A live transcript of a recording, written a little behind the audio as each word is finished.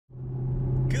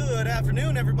Good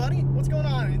afternoon, everybody. What's going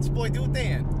on? It's your boy, Do It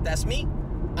Dan. That's me.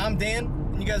 I'm Dan,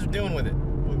 and you guys are doing with it.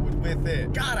 With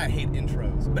it. God, I hate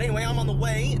intros. But anyway, I'm on the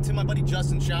way to my buddy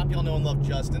Justin's shop. Y'all know and love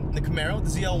Justin. The Camaro,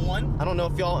 the ZL1. I don't know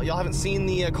if y'all haven't seen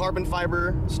the carbon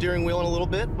fiber steering wheel in a little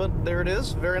bit, but there it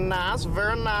is. Very nice,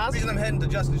 very nice. The reason I'm heading to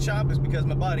Justin's shop is because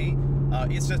my buddy,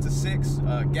 it's just a 6,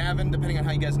 Gavin, depending on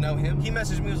how you guys know him. He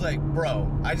messaged me, he was like,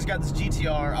 bro, I just got this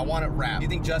GTR, I want it wrapped. You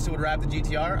think Justin would wrap the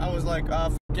GTR? I was like,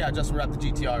 f yeah, Justin would wrap the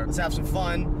GTR. Let's have some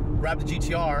fun, wrap the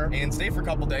GTR, and stay for a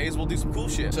couple days, we'll do some cool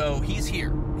shit. So he's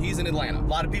here, he's in Atlanta. A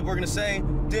lot of people are gonna say,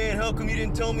 Dan, how come you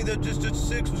didn't tell me that just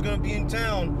 6 was gonna be in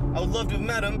town? I would love to have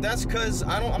met him. That's because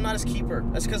I'm not his keeper.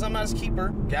 That's because I'm not his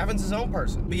keeper. Gavin's his own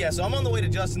person. But yeah, so I'm on the way to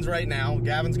Justin's right now.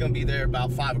 Gavin's gonna be there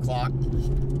about 5 o'clock.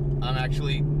 I'm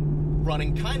actually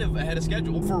running kind of ahead of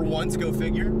schedule for once, go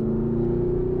figure. I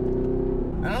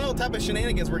don't know what type of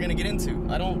shenanigans we're gonna get into.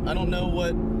 I don't know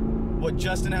what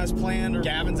Justin has planned or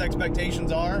Gavin's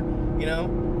expectations are, you know,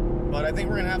 but I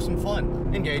think we're gonna have some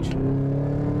fun. Engage.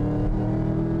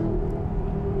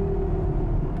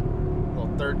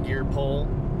 Little 3rd gear pull.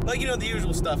 But you know, the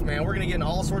usual stuff, man. We're gonna get in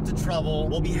all sorts of trouble.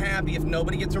 We'll be happy if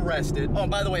nobody gets arrested. Oh,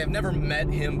 and by the way, I've never met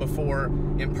him before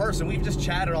in person. We've just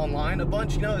chatted online a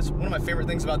bunch. You know, it's one of my favorite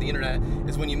things about the internet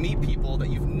is when you meet people that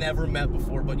you've never met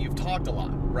before, but you've talked a lot,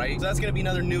 right? So that's gonna be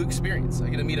another new experience. I'm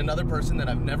gonna meet another person that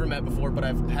I've never met before, but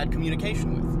I've had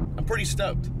communication with. I'm pretty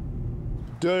stoked.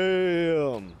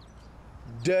 Damn.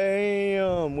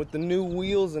 Damn, with the new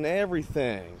wheels and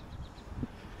everything.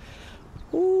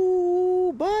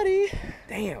 Ooh, buddy.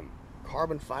 Damn,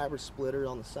 carbon fiber splitter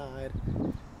on the side.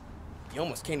 You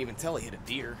almost can't even tell he hit a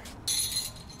deer.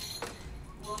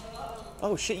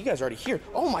 Oh shit, you guys are already here.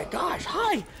 Oh my gosh,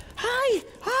 hi, hi,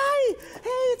 hi.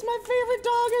 Hey, it's my favorite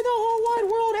dog in the whole wide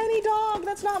world, any dog,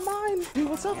 that's not mine. Dude,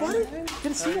 what's up, buddy? Good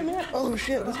to see you, man. Oh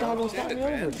shit, this dog almost knocked me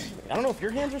over. I don't know if your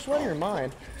hands are sweaty or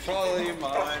mine. Probably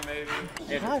mine,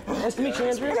 maybe. Hi, nice to meet you,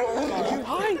 Andrew.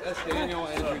 Hi. That's Daniel,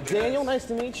 Andrew. Daniel, nice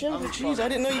to meet you. Jeez, I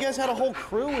didn't know you guys had a whole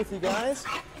crew with you guys.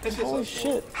 Holy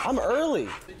shit, I'm early.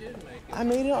 I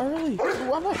made it early.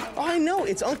 Oh, I know,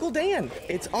 it's Uncle Dan.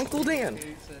 It's Uncle Dan.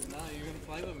 He said, nah, you're gonna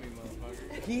play with me,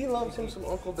 motherfucker. He loves him some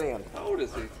Uncle Dan. How old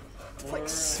is he? Like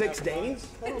 6 days.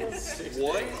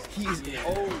 What? He's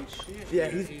Holy shit. yeah.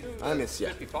 He's. I miss you.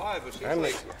 55, but she's I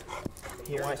miss like...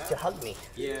 you. He wants to hug me.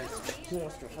 Yes. He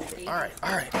wants to hug me. All right,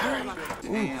 all right, all right.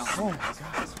 Ooh, oh my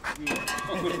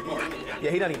God.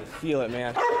 Yeah, he doesn't even feel it,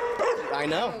 man. I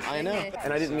know. And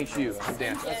I didn't meet you. I'm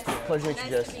Dan. Pleasure to meet you,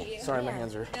 Jess. Sorry, my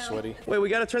hands are sweaty. Wait, we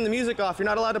gotta turn the music off. You're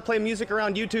not allowed to play music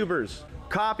around YouTubers.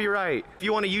 Copyright. If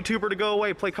you want a YouTuber to go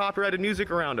away, play copyrighted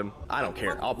music around him. I don't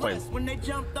care. I'll play.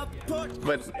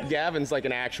 But Gavin's like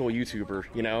an actual YouTuber,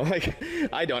 you know? Like,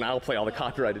 I'll play all the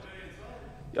copyrighted.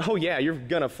 Oh yeah, you're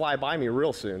gonna fly by me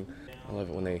real soon. I love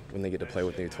it when they get to play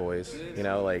with new toys. You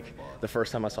know, like the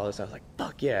first time I saw this, I was like,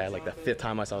 fuck yeah. Like the 5th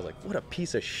time I saw it, I was like, what a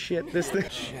piece of shit this thing.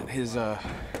 Shit, his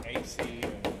AC.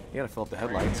 You gotta fill up the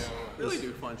headlights. Really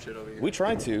do fun shit over here. We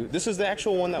tried to. This is the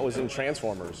actual one that was in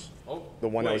Transformers. Oh. The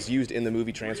one that was used in the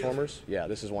movie Transformers. Yeah,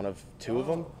 this is one of 2 of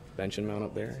them. Bench and mount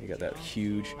up there. You got that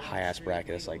huge high-ass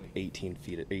bracket. It's like 18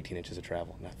 inches of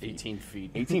travel. Not feet. 18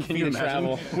 feet. 18 feet of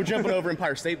travel. We're jumping over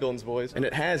Empire State Buildings, boys. And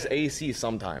it has AC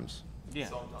sometimes. Yeah.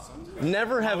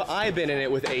 Never have I been in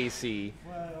it with AC.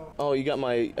 Oh, you got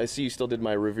my, I see you still did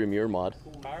my rearview mirror mod.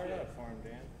 Fire it up for him,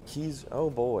 Dan. Keys, oh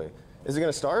boy. Is it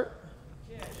gonna start?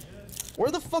 Yeah. Where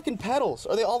are the fucking pedals?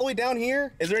 Are they all the way down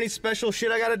here? Is there any special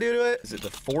shit I gotta do to it? Is it the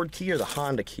Ford key or the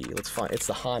Honda key? Let's find, it's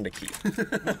the Honda key.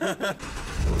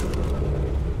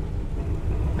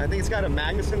 I think it's got a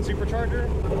Magnuson supercharger.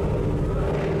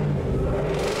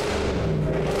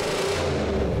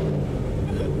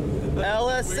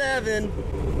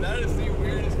 LS7. That is the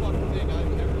weirdest fucking thing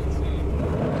I've ever seen.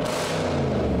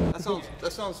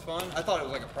 That sounds fun. I thought it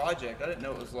was like a project. I didn't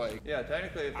know it was like... Yeah,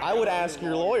 technically... If I would ask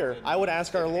your lawyer. I would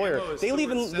ask our lawyer. They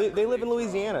live in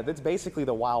Louisiana. That's basically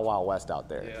the Wild Wild West out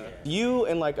there. Yeah. You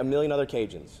and like a million other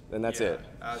Cajuns, and that's it.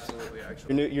 Absolutely,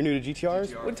 actually. You're new to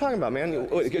GTRs? What are you talking about, man?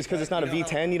 Because it's not a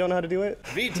V10, you don't know how to do it?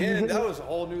 V10, that was a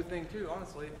whole new thing too,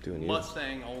 honestly. Doing you.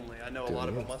 Mustang only. I know a lot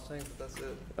about Mustangs, but that's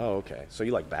it. Oh, okay. So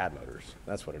you like bad motors.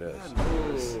 That's what it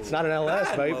is. It's not an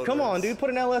LS, babe. Come on, dude.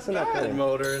 Put an LS in that thing.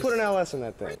 Motors. Put an LS in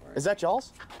that thing. Is that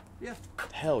y'all's? Yeah.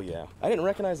 Hell yeah. I didn't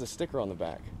recognize the sticker on the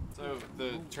back. So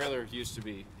the trailer used to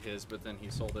be his, but then he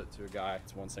sold it to a guy.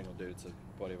 It's one single dude. It's a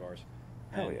buddy of ours.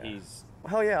 Hell yeah. He's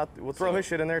Hell yeah. We'll throw his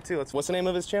shit in there too. What's the name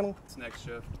of his channel? It's Next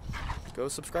Shift. go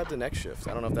subscribe to Next Shift.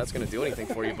 I don't know if that's gonna do anything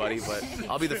for you, buddy, but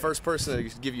I'll be the first person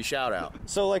to give you a shout out.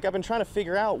 So like, I've been trying to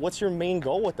figure out what's your main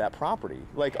goal with that property.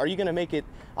 Like, are you gonna make it,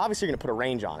 obviously you're gonna put a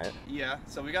range on it. Yeah,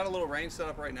 so we got a little range set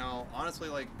up right now. Honestly,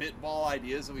 like bit ball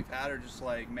ideas that we've had are just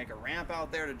like make a ramp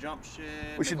out there to jump shit.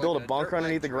 We should build a bunker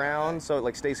underneath the ground so it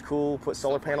like stays cool, put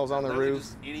solar panels on the roof.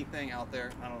 Just anything out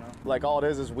there, I don't know. Like all it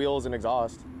is wheels and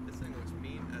exhaust. This thing looks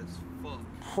mean as fuck.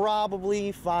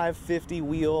 Probably 550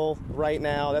 wheel right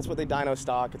now. That's what they dyno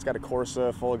stock. It's got a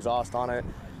Corsa full exhaust on it.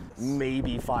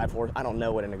 Maybe 5 horse. I don't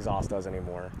know what an exhaust does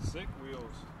anymore. Sick wheels.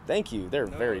 Thank you. They're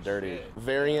very dirty. Shit.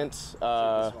 Variant.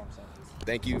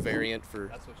 Thank you, Variant,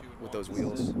 for with those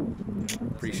wheels.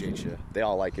 Appreciate you. They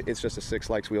all like it. It's just a 6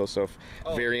 likes wheel. So if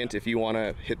Variant, if you want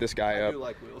to hit this guy up,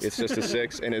 like wheels. it's just a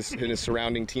 6, and his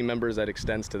surrounding team members that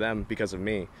extends to them because of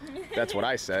me. That's what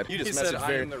I said. You just messaged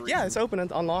Variant. Yeah, it's open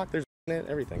and unlocked. There's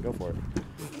everything. Go for it.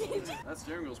 That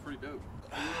steering wheel's pretty dope.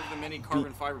 Who of the many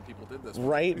carbon fiber people did this?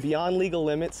 Right, beyond legal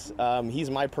limits.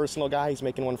 He's my personal guy. He's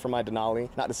making one for my Denali.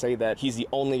 Not to say that he's the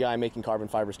only guy making carbon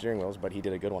fiber steering wheels, but he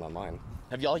did a good one on mine.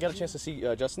 Have y'all got a chance to see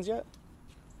Justin's yet?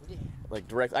 Like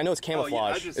direct, I know it's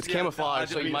camouflage. It's camouflage,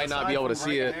 so you might not be able to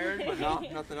see it.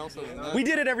 Nothing else other than that. We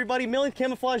did it, everybody. Millionth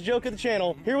camouflage joke of the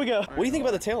channel. Here we go. What do you think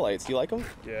about the taillights? Do you like them?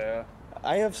 Yeah.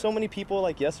 I have so many people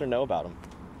like yes or no about them.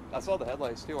 I saw the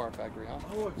headlights too, our factory, huh?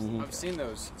 Oh, I've seen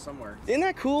those somewhere. Isn't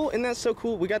that cool? Isn't that so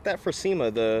cool? We got that for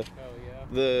SEMA. The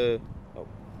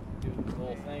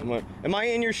whole thing. Am I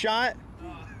in your shot?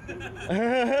 You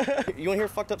want to hear a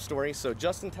fucked up story? So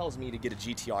Justin tells me to get a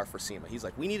GTR for SEMA. He's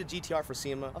like, we need a GTR for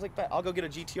SEMA. I was like, bet, I'll go get a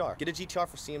GTR. Get a GTR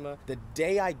for SEMA. The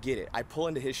day I get it, I pull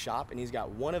into his shop and he's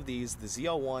got one of these, the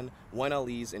Z01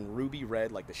 1LEs in ruby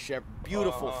red, like the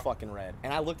beautiful fucking red.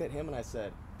 And I looked at him and I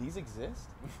said, these exist?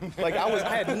 Like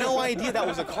I had no idea that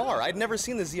was a car. I'd never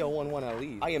seen the Z01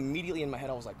 1LE. I immediately in my head,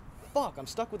 I was like, fuck, I'm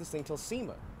stuck with this thing till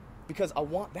SEMA because I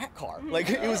want that car. Like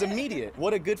it was immediate.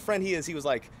 What a good friend he is. He was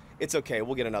like, it's okay,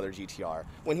 we'll get another GTR.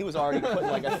 When he was already putting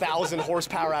like 1,000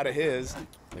 horsepower out of his.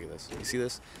 Look at this, you see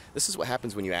this? This is what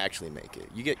happens when you actually make it.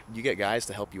 You get guys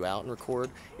to help you out and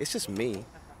record. It's just me.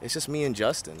 It's just me and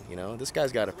Justin, you know? This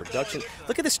guy's got a production.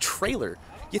 Look at this trailer.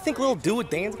 You think little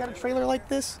DOITWITHDAN's got a trailer like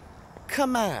this?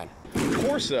 Come on.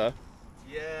 Corsa?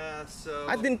 Yeah, so...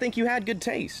 I didn't think you had good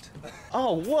taste.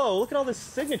 Oh, whoa, look at all the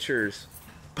signatures.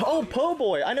 Oh, Po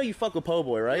Boy. I know you fuck with Po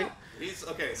Boy, right? Yeah. He's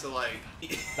okay, so like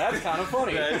that's kind of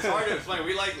funny. Yeah, it's hard to explain.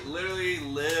 We like literally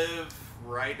live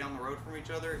right down the road from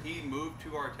each other. He moved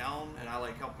to our town, and I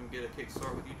like helped him get a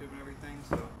kickstart with YouTube and everything.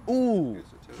 So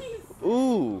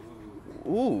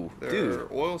ooh, they're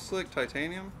dude. Oil slick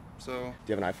titanium. So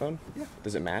do you have an iPhone? Yeah.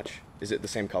 Does it match? Is it the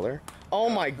same color? Oh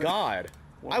my God!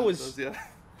 I was yeah.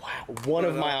 Wow, one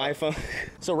of my iPhone.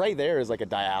 So right there is like a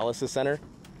dialysis center.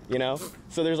 You know?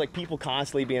 So there's like people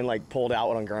constantly being like pulled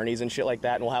out on gurneys and shit like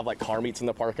that, and we'll have like car meets in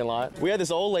the parking lot. We had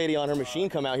this old lady on her machine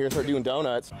come out here and start doing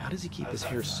donuts. How does he keep his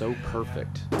hair so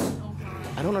perfect?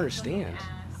 I don't understand.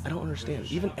 I don't understand.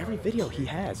 Even every video he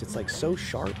has, it's like so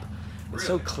sharp and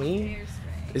so clean.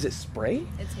 Is it spray?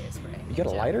 It's hairspray. You got a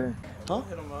lighter? Huh?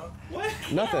 Hit him up. What?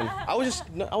 Nothing. I was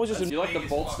just. You like the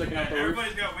bolts sticking out the roof?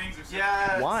 Everybody's got wings or something.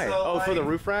 Yeah. Why? So, oh, like, for the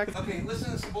roof rack? Okay,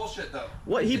 listen to some bullshit though.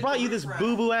 What? He brought you this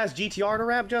boo-boo ass GTR to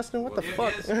wrap, Justin? What the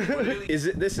fuck?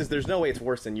 There's no way it's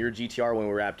worse than your GTR when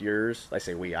we wrapped yours. I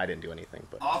say we, I didn't do anything,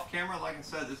 but. Off camera, like I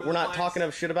said, this We're not talking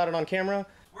of shit about it on camera.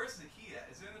 Where's the key at?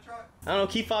 Is it in the truck? I don't know,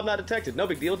 key fob not detected. No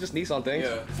big deal, just Nissan things.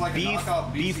 Yeah. It's like a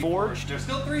knockout B forged. There's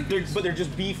still 3 keys. But they're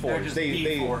just B forged.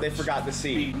 They forgot the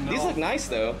C. These look nice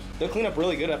though. They'll clean up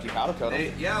really good after you powder coat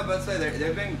them. Yeah, but say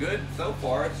they've been good so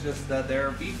far. It's just that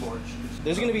they're B forged.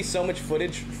 There's gonna be so much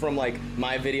footage from like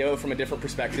my video from a different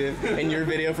perspective and your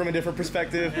video from a different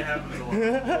perspective. It happens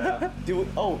a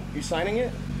lot. Oh, you signing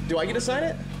it? Do I get to sign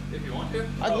it? If you want to.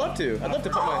 I'd love to. I'd love to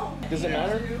put my. Does it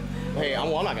matter? Hey,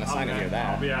 I'm not gonna sign it near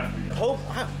that. Pope,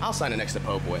 I'll sign it next to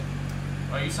Po Boy.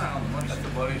 Oh, you sign on the money. That's the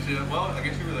buddy shit. Well, I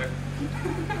guess you were there.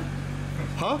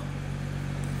 Huh?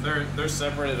 They're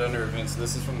separated under events.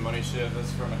 This is from the Money Shift. This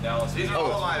is from a Dallas. These are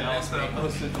all my events that I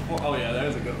posted before. Oh yeah,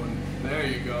 there's a good one. There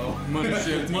you go. Money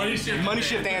Shift. Money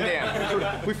Shift and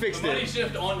Dan. We fixed it. Money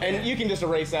Shift on Dan. And you can just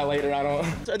erase that later. I don't.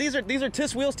 So these are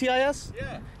TIS wheels, TIS?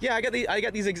 Yeah. Yeah, I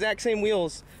got these exact same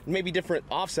wheels, maybe different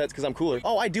offsets because I'm cooler.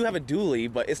 Oh, I do have a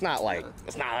dually, but it's not like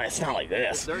like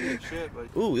this. Dirty as shit, but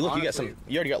ooh, look, honestly,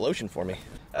 you already got lotion for me.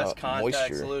 That's contact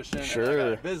moisture. solution.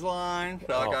 Sure. Invisalign,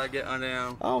 so I gotta get on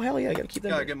down. Oh hell yeah, I gotta keep that.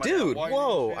 Gotta get my dude, white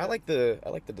whoa! shit. I like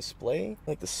the display,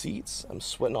 I like the seats. I'm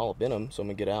sweating all up in them, so I'm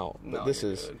gonna get out. But No, this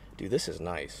you're is, good. dude, this is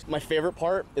nice. My favorite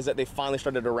part is that they finally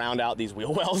started to round out these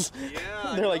wheel wells.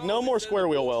 Yeah. They're like, no more square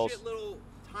wheel wells. Little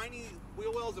tiny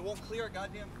wheel wells that won't clear a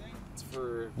goddamn thing. It's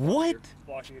for What?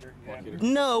 Block heater. Yeah. block heater.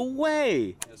 No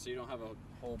way. Yeah, so you don't have a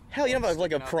whole. Hell, you don't have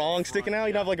like a prong sticking out.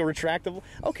 You don't have Yeah. like a retractable.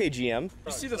 Okay, GM.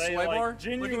 You see the They, sway like, bar?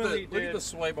 genuinely Look at did the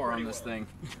sway bar on this thing.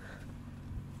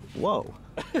 Whoa.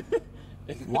 Isn't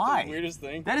that Why? the weirdest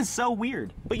thing? That is so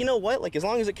weird. But you know what? Like, as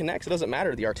long as it connects, it doesn't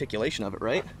matter the articulation of it,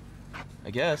 right? I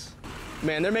guess.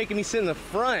 Man, they're making me sit in the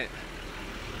front.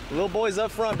 Little boys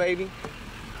up front, baby.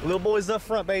 Little boys up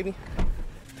front, baby.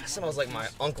 That smells like my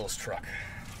uncle's truck.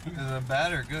 Is it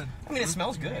bad or good? I mean, it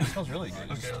smells good. It smells really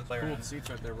good. Okay, let's Cool seats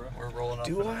right there, bro. We're rolling up.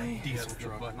 Do I? Diesel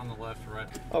truck. Button on the left, right.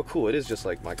 Oh, cool. It is just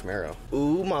like my Camaro.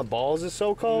 Ooh, my balls is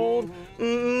so cold.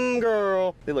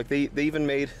 Girl. Hey, look, they even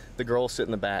made the girl sit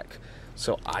in the back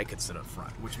so I could sit up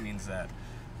front, which means that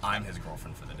I'm his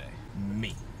girlfriend for the day.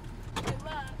 Me.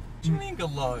 What do you mean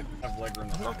good luck? I have leg room.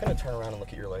 I'm not gonna turn around and look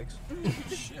at your legs.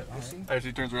 Shit.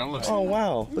 Actually turns around and looks. Oh,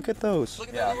 wow. Look at those. Look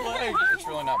at Yeah. that leg. It's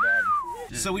really not bad.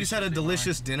 So we just had a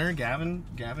delicious dinner. Gavin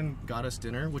got us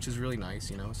dinner, which is really nice.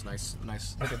 You know, it's nice.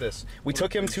 Look at this. We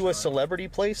took him to a celebrity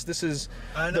place. This is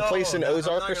the place in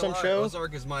Ozark or some show.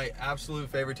 Ozark is my absolute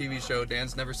favorite TV show.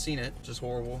 Dan's never seen it, which is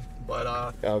horrible.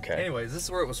 But Okay. anyways, this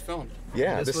is where it was filmed.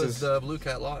 Yeah, this this was is- the Blue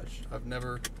Cat Lodge.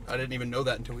 I didn't even know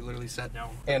that until we literally sat down.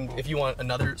 And if you want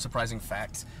another surprising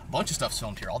fact, a bunch of stuff's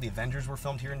filmed here. All the Avengers were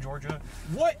filmed here in Georgia.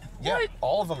 What? Yeah,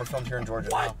 all of them are filmed here in Georgia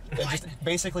now. And just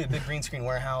basically a big green screen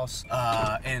warehouse.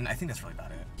 And I think that's really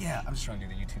about it. Yeah, I'm just trying to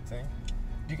do the YouTube thing.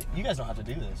 You guys don't have to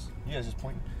do this. You guys just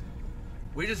point.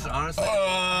 We just honestly.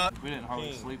 We didn't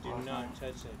hardly sleep last night.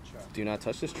 Do not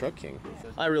touch this truck, King.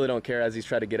 I really don't care as he's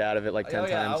tried to get out of it like 10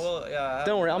 times. I will. Yeah.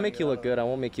 Don't worry, I'll make you look good. I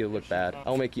won't make you look bad.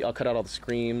 I'll cut out all the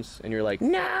screams, and you're like,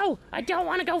 no, I don't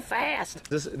want to go fast.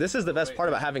 This is the best part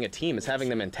about having a team, is having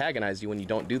them antagonize you when you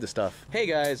don't do the stuff. Hey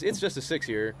guys, it's just a 6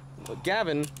 here.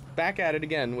 Gavin, back at it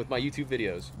again with my YouTube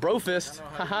videos. Brofist,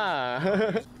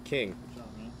 haha. King.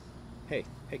 Hey,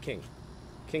 King.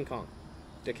 King Kong.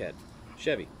 Dickhead.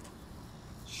 Chevy.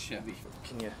 You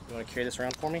want to carry this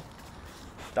around for me?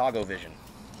 Doggo vision.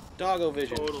 Doggo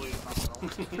vision. Totally.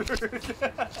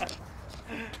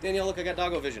 Danielle, look, I got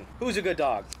doggo vision. Who's a good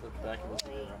dog?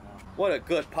 What a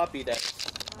good puppy that is.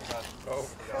 Oh.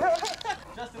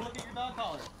 Justin, look at your dog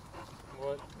collar.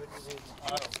 What?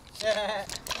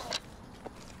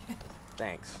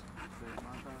 Thanks.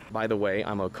 By the way,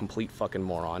 I'm a complete fucking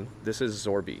moron. This is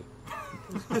Zorby.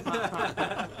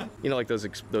 You know, like those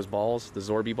balls, the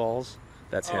Zorby balls?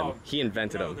 That's him. Oh, He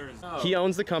invented no, them. there's- He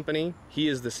owns the company. He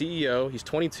is the CEO. He's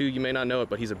 22. You may not know it,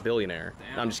 but he's a billionaire.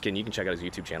 No, I'm just kidding. You can check out his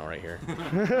YouTube channel right here.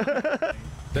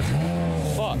 That's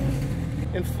fuck.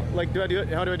 And like, do I do it?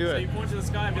 How do I do So it? you point to the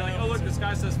sky and be like, oh look, the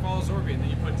sky says follow Zorby, and then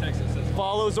you put text that says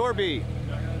Follow Zorby.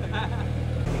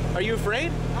 Are you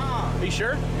afraid? Are you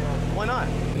sure? Why not?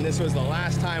 And this was the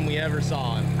last time we ever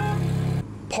saw him.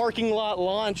 Parking lot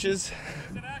launches.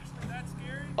 Is it actually that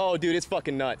scary? Oh, dude, it's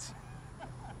fucking nuts.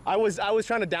 I was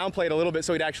trying to downplay it a little bit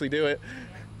so he'd actually do it.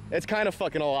 It's kind of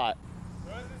fucking a lot.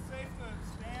 So is it safe to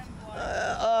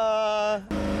stand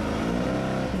like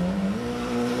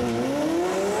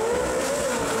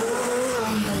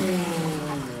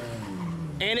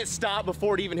And it stopped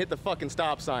before it even hit the fucking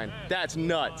stop sign. That's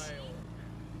nuts.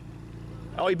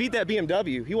 Oh, he beat that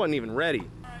BMW. He wasn't even ready.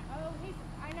 Oh,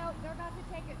 I know, they're about to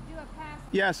do a pass.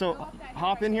 Yeah, so Go up that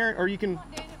hop hill in right here, there. or you can. Come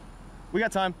on, Daniel. We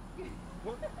got time.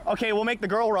 Okay, we'll make the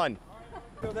girl run.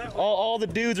 All the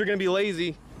dudes are gonna be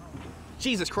lazy.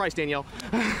 Jesus Christ, Danielle.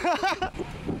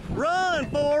 Run,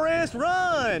 Forrest,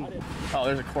 run! Oh,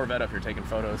 there's a Corvette up here taking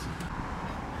photos.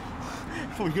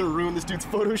 We're gonna ruin this dude's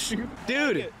photo shoot.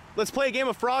 Dude, let's play a game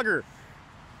of Frogger.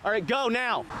 All right, go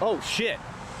now. Oh, shit.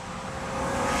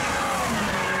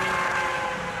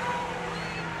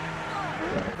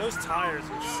 those tires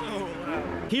are so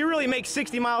loud. He really makes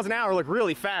 60 miles an hour look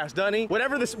really fast, doesn't he?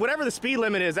 Whatever the speed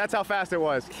limit is, that's how fast it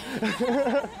was.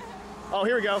 Oh,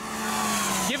 here we go.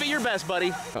 Give it your best, buddy.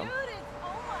 Dude, it's, oh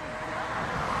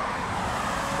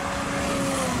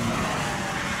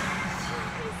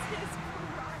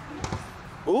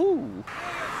my God. Ooh.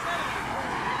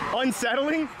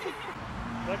 Unsettling?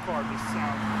 That car just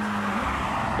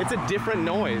sounds. It's a different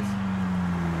noise.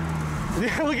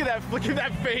 Look at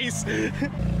that face.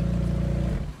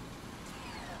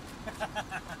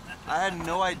 I had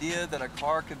no idea that a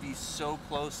car could be so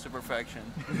close to perfection.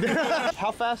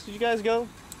 How fast did you guys go?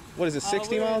 What is it,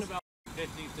 60 we're in miles? about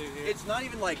 52 here. It's not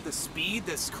even like the speed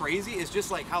that's crazy, it's just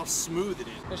like how smooth it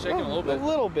is. It's shaking a little bit. A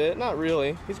little bit, not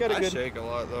really. He's got a good. shake a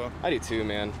lot though. I do too,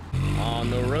 man. On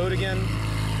the road again.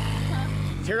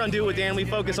 Here on Do It With Dan, we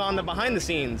focus on the behind the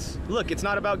scenes. Look, it's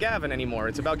not about Gavin anymore.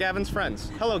 It's about Gavin's friends.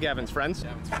 Hello, Gavin's friends.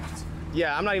 Gavin's friends.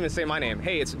 Yeah, I'm not even saying my name.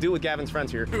 Hey, it's Do It With Gavin's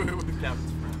friends here. Gavin's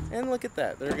friends. And look at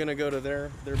that. They're gonna go to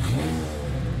their they're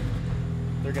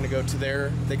gonna go to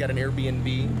they got an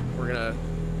Airbnb. We're gonna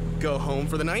go home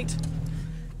for the night.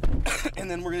 And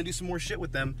then we're gonna do some more shit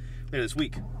with them later this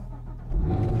week.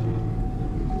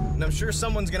 And I'm sure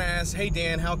someone's gonna ask, hey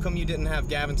Dan, how come you didn't have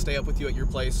Gavin stay up with you at your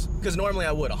place? Because normally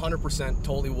I would, 100%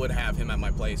 totally would have him at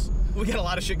my place. We got a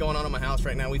lot of shit going on in my house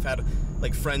right now. We've had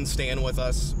like friends staying with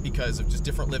us because of just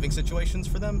different living situations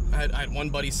for them. I had one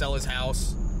buddy sell his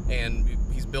house and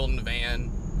he's building a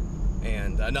van,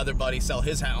 and another buddy sell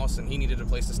his house and he needed a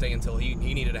place to stay until he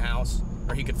needed a house,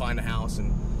 or he could find a house.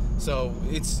 And so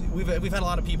we've had a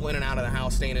lot of people in and out of the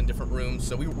house staying in different rooms,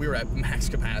 so we were at max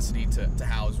capacity to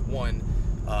house one,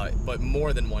 but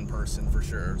more than one person for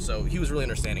sure. So he was really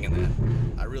understanding in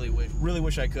that. I really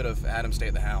wish I could have had him stay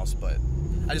at the house, but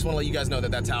I just want to let you guys know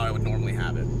that that's how I would normally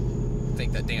have it. I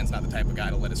think that Dan's not the type of guy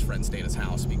to let his friend stay at his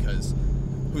house because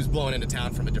who's blowing into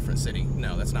town from a different city?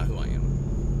 No, that's not who I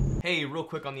am. Hey, real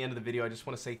quick on the end of the video, I just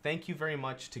want to say thank you very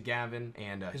much to Gavin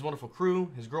and his wonderful crew,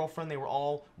 his girlfriend. They were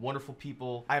all wonderful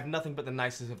people. I have nothing but the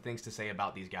nicest of things to say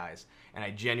about these guys, and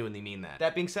I genuinely mean that.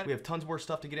 That being said, we have tons more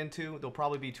stuff to get into. There'll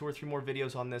probably be 2 or 3 more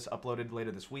videos on this uploaded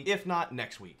later this week, if not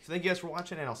next week. So thank you guys for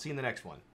watching, and I'll see you in the next one.